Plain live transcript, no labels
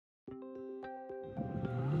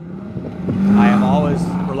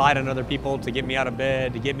relied on other people to get me out of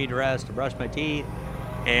bed, to get me dressed, to brush my teeth,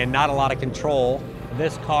 and not a lot of control.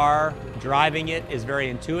 This car, driving it is very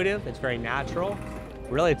intuitive, it's very natural.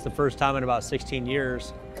 Really, it's the first time in about 16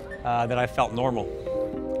 years that I felt normal.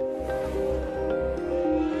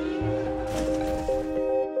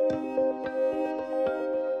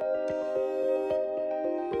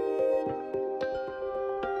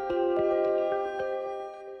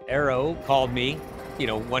 Arrow called me,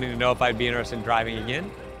 wanting to know if I'd be interested in driving again.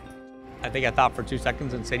 I think I thought for 2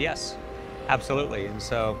 seconds and said yes, absolutely. And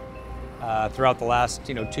so throughout the last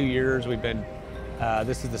 2 years, we've been,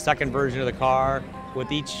 this is the second version of the car.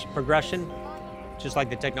 With each progression, just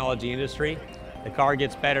like the technology industry, the car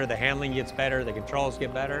gets better, the handling gets better, the controls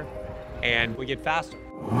get better, and we get faster.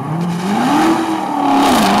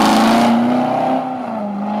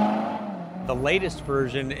 The latest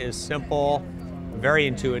version is simple, very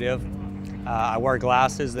intuitive. I wear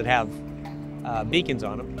glasses that have beacons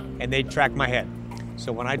on them, and they track my head.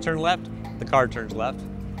 So when I turn left, the car turns left.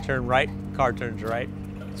 Turn right, car turns right.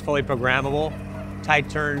 It's fully programmable, tight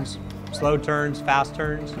turns, slow turns, fast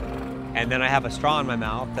turns. And then I have a straw in my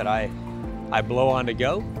mouth that I blow on to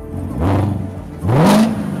go,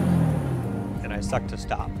 and I suck to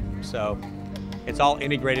stop. So it's all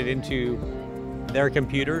integrated into their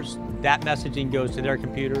computers. That messaging goes to their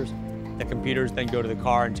computers. The computers then go to the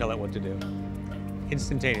car and tell it what to do,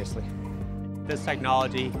 instantaneously. This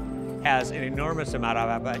technology has an enormous amount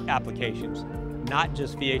of applications, not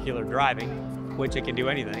just vehicular driving, which it can do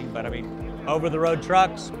anything, but I mean, over-the-road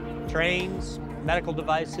trucks, trains, medical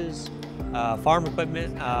devices, farm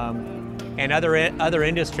equipment, and other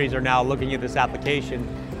industries are now looking at this application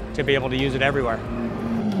to be able to use it everywhere.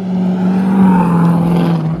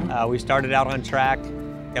 We started out on track,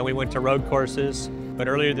 then we went to road courses, but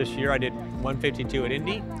earlier this year I did 152 at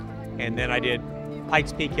Indy, and then I did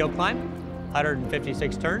Pikes Peak Hill Climb,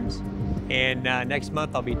 156 turns, and next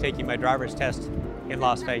month I'll be taking my driver's test in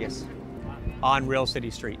Las Vegas on real city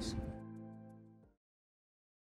streets.